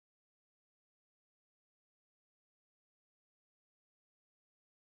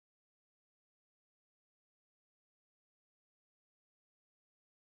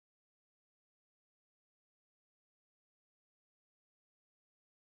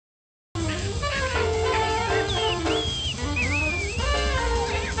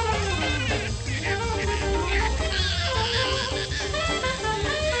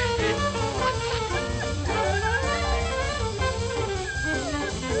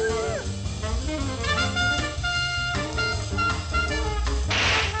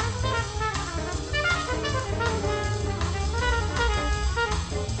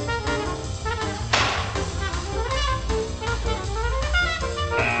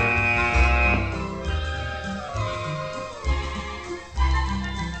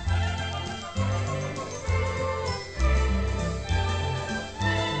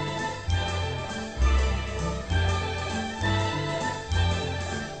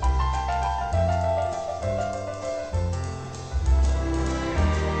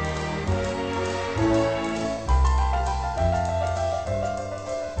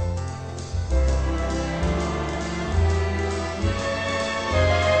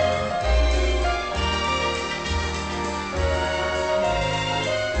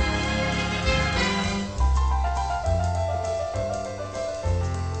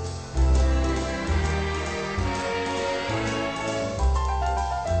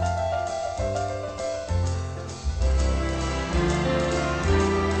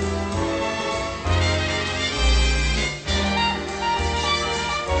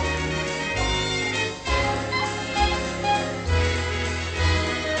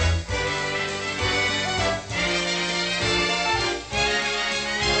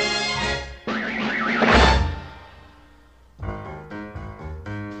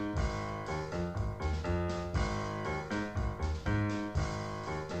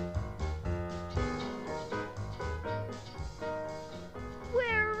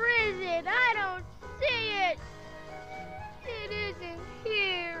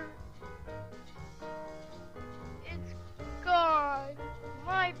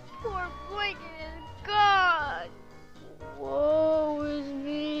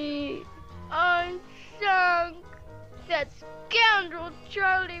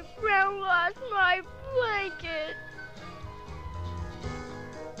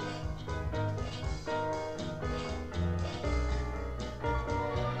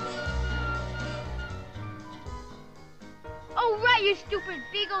you stupid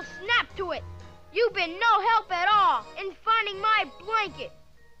beagle, snap to it. You've been no help at all in finding my blanket.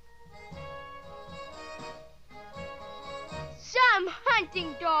 Some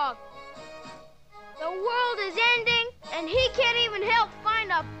hunting dog. The world is ending, and he can't even help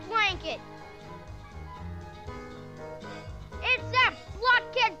find a blanket. It's that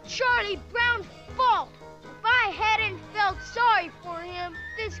blockhead Charlie Brown's fault. If I hadn't felt sorry for him,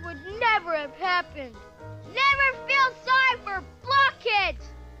 this would never have happened. Never feel sorry for blockheads.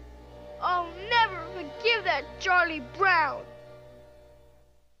 I'll never forgive that Charlie Brown.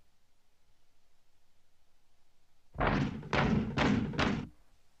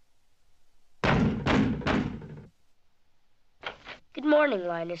 Good morning,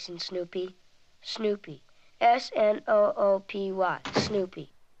 Linus and Snoopy. Snoopy. S-N-O-O-P-Y.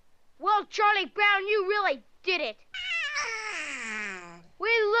 Snoopy. Well, Charlie Brown, you really did it. We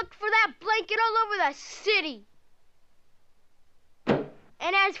looked for that blanket all over the city.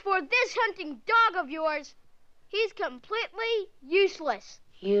 And as for this hunting dog of yours, he's completely useless.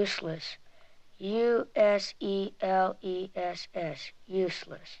 Useless. U-S-E-L-E-S-S.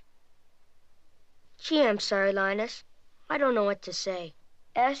 Useless. Gee, I'm sorry, Linus. I don't know what to say.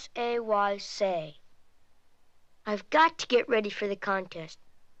 S-A-Y, say. I've got to get ready for the contest.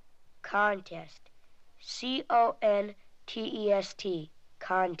 Contest. C-O-N-T-E-S-T.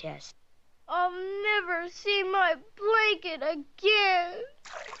 Contest. I'll never see my blanket again.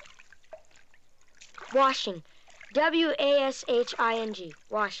 Washing. W-A-S-H-I-N-G.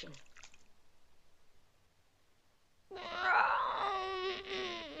 Washing.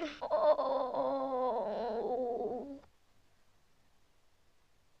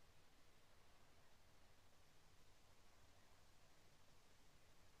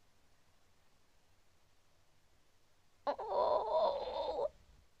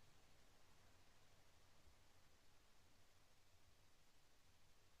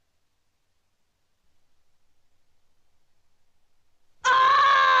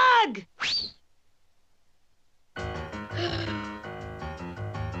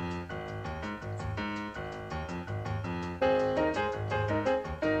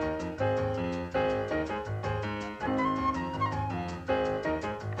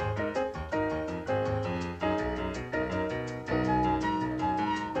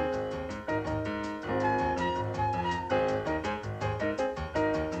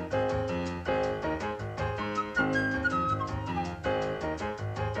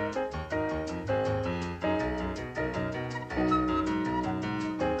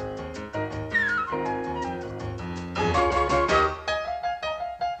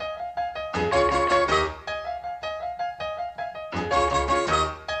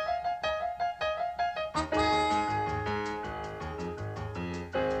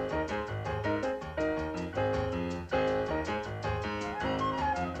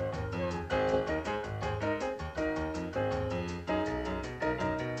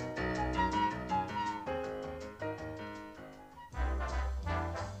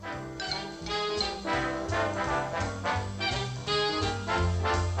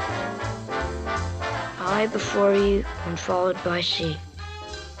 I before you and followed by sea.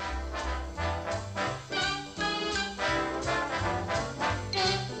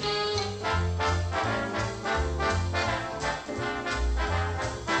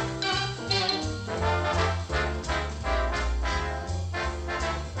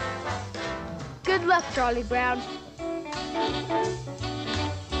 Good luck, Charlie Brown.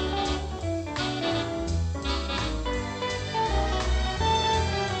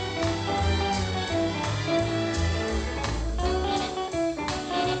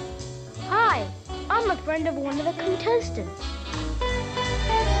 Hi, I'm a friend of one of the contestants.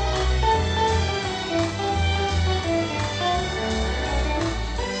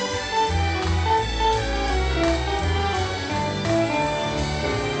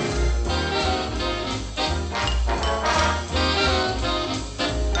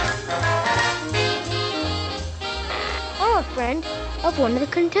 Friend of one of the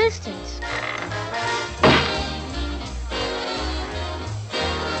contestants.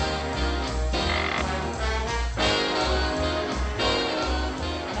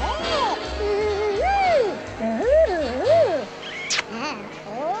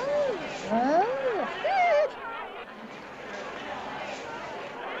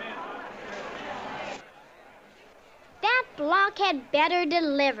 That blockhead better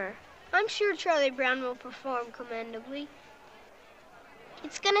deliver. I'm sure Charlie Brown will perform commendably.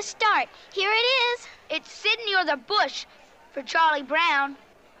 It's gonna start. Here it is. It's Sydney or the bush for Charlie Brown.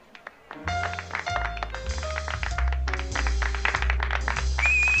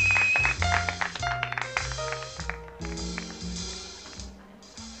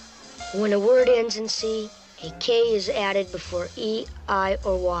 When a word ends in C, a K is added before E, I,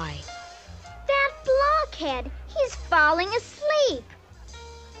 or Y. That blockhead, he's falling asleep.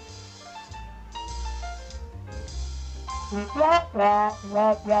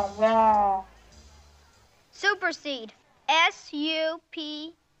 Supersede.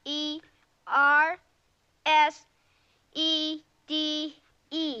 S-U-P-E-R-S-E-D-E.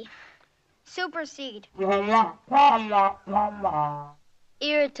 Supersede.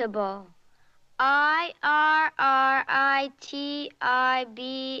 Irritable.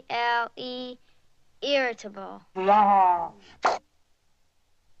 I-R-R-I-T-I-B-L-E. Irritable.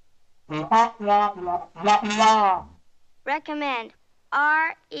 Recommend.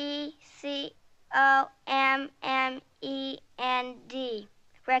 R-E-C-O-M-M-E-N-D.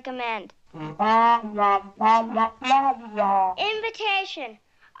 Recommend. Invitation.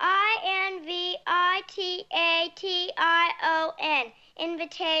 I-N-V-I-T-A-T-I-O-N.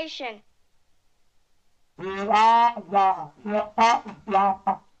 Invitation.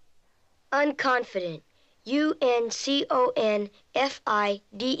 Unconfident.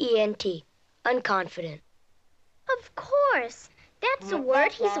 U-N-C-O-N-F-I-D-E-N-T. Unconfident. Of course. That's a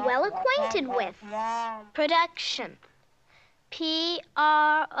word he's well acquainted with. Production.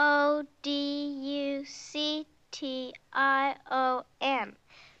 P-R-O-D-U-C-T-I-O-N.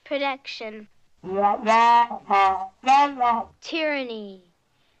 Production. Tyranny.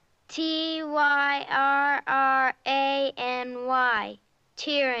 T-Y-R-R-A-N-Y.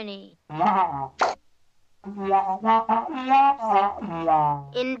 Tyranny.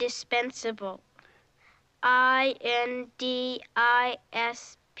 Indispensable.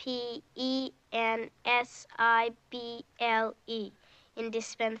 I-N-D-I-S-P-E-N-S-I-B-L-E.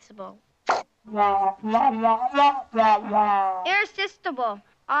 Indispensable. Irresistible.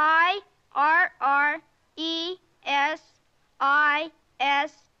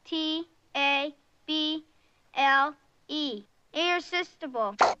 I-R-R-E-S-I-S-T-A-B-L-E.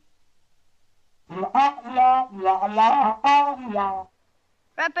 Irresistible.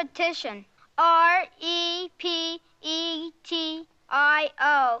 Repetition. R-E-P-E-T-I-O-N.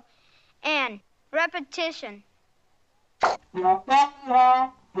 Repetition.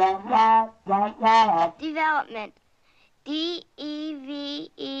 Development.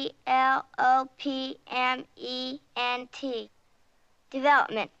 D-E-V-E-L-O-P-M-E-N-T.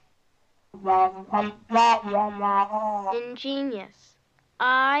 Development. Ingenious.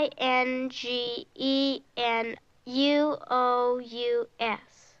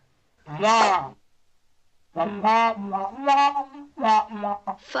 I-N-G-E-N-U-O-U-S.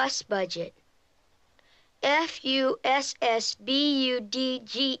 Fuss budget.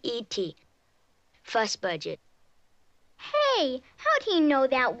 F-U-S-S-B-U-D-G-E-T. Fuss budget. Hey, how'd he know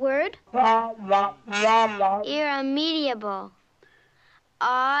that word? Irremediable.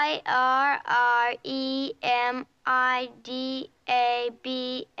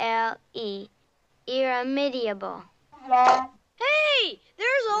 I-R-R-E-M-I-D-A-B-L-E. Irremediable. Hey,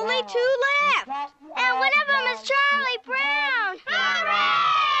 there's only two left. And one of them is Charlie Brown.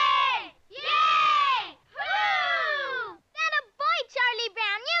 Hooray! Yay! Hoo! That a boy, Charlie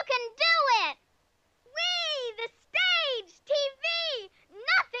Brown. You can do it. We, the stage, TV,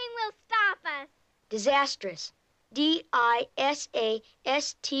 nothing will stop us. Disastrous. D-I-S-A-S-T-R-O-U-S.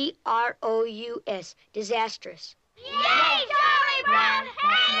 Disastrous. Yay, Charlie Brown!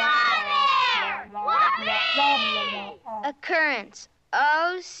 Hang on there! Whoopee! Occurrence.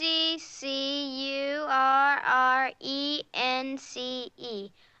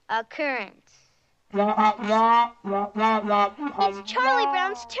 O-C-C-U-R-R-E-N-C-E. Occurrence. It's Charlie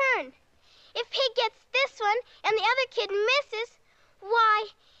Brown's turn. If he gets this one and the other kid misses, why,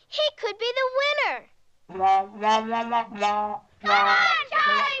 he could be the winner. Come on,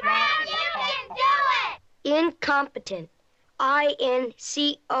 Charlie Brown, you can do it! Incompetent. I-N-C-O-M-P-E-T-E-N-T.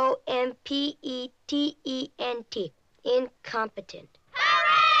 Incompetent.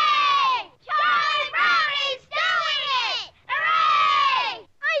 Hooray! Charlie Brown is doing it! Hooray!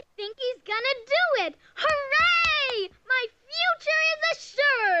 I think he's gonna do it. Hooray! My future is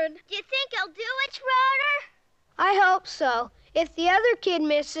assured. Do you think he'll do it, Schroeder? I hope so. If the other kid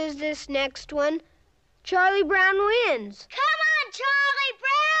misses this next one, Charlie Brown wins. Come on, Charlie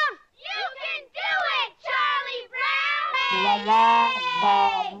Brown! You can do it, Charlie Brown!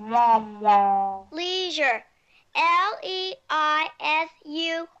 Leisure. L-E-I-S-U-R-E.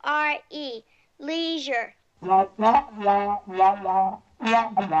 Leisure. The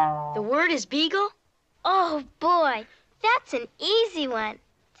word is beagle? Oh, boy. That's an easy one.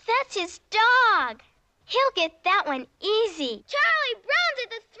 That's his dog. He'll get that one easy. Charlie Brown's at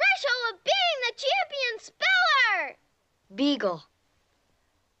the threshold of being the champion speller. Beagle.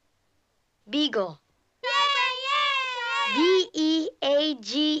 Beagle. Yay!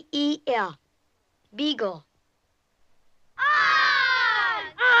 B-E-A-G-E-L. Beagle. Ugh!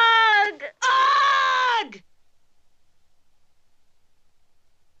 Ugh! Ugh!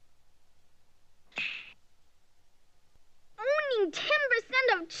 Owning 10%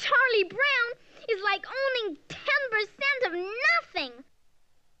 of Charlie Brown is like owning 10% of nothing.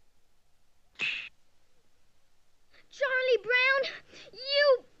 Charlie Brown,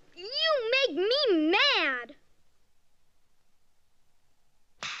 you make me mad.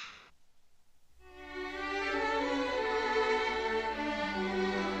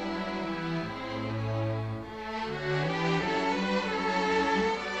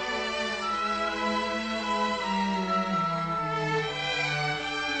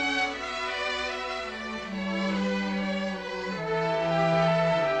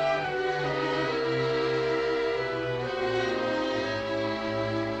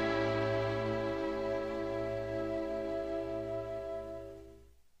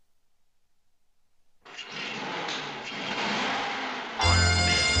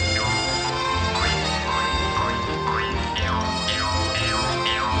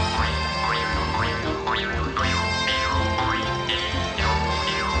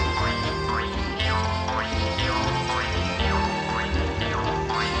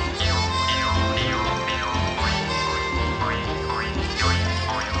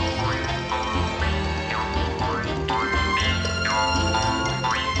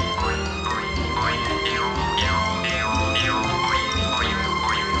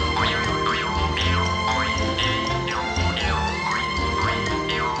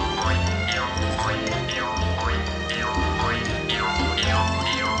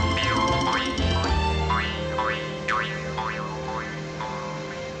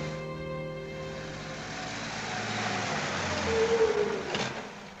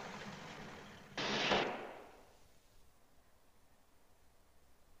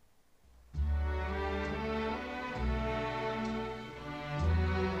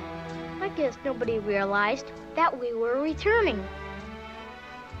 I guess nobody realized that we were returning.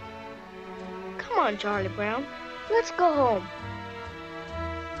 Come on, Charlie Brown. Let's go home.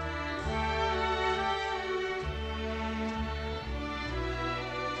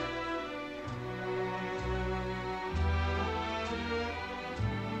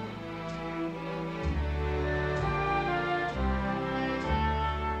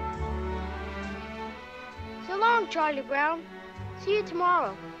 So long, Charlie Brown. See you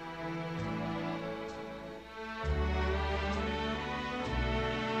tomorrow.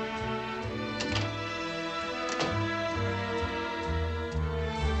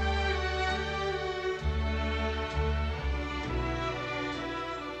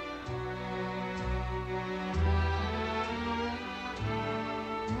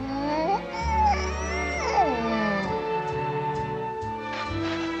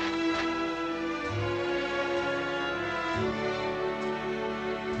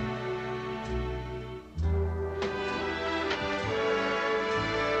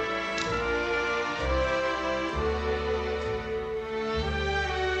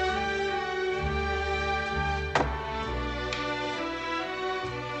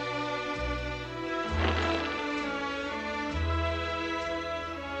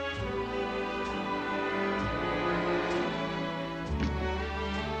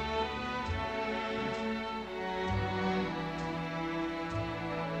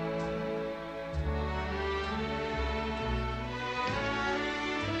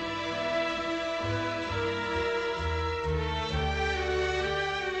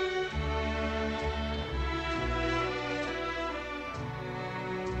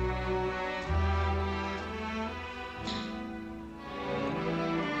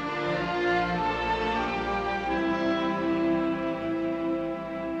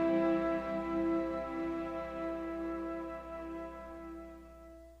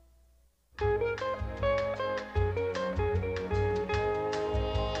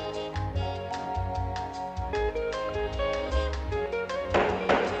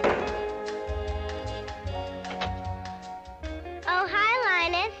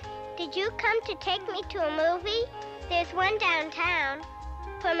 Did you come to take me to a movie? There's one downtown.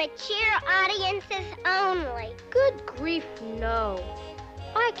 For mature audiences only. Good grief, no.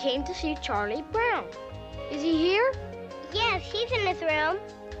 I came to see Charlie Brown. Is he here? Yes, he's in his room.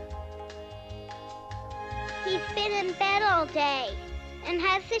 He's been in bed all day and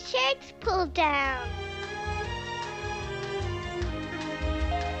has the shirts pulled down.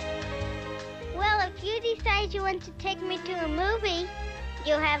 Well, if you decide you want to take me to a movie,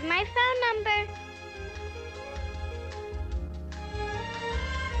 you have my phone number.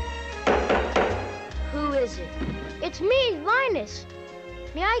 is it? It's me, Linus.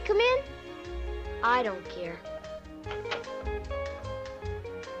 May I come in? I don't care.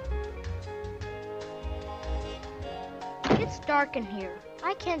 It's dark in here.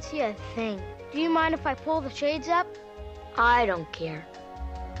 I can't see a thing. Do you mind if I pull the shades up? I don't care.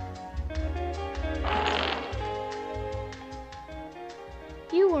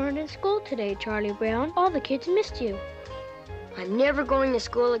 You weren't in school today, Charlie Brown. All the kids missed you. I'm never going to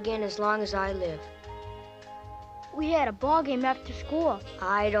school again as long as I live. We had a ball game after school.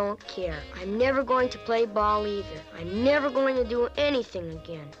 I don't care. I'm never going to play ball either. I'm never going to do anything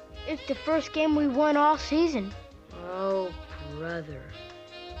again. It's the first game we won all season. Oh, brother.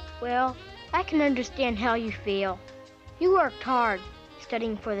 Well, I can understand how you feel. You worked hard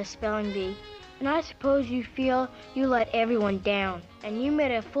studying for the spelling bee, and I suppose you feel you let everyone down, and you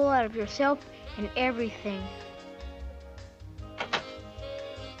made a fool out of yourself and everything.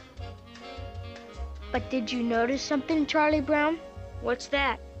 But did you notice something, Charlie Brown? What's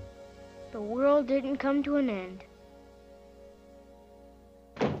that? The world didn't come to an end.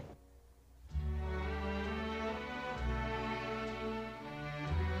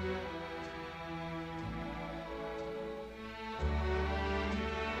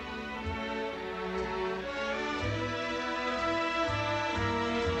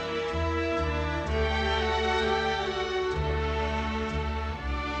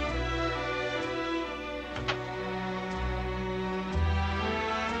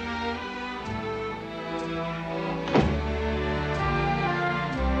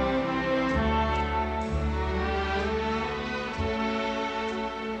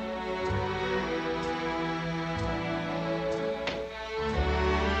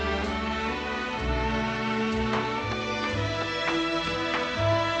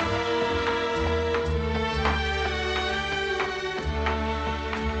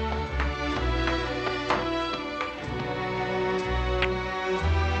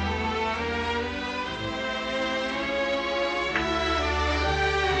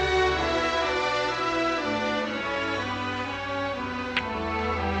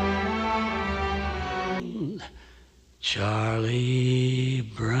 Charlie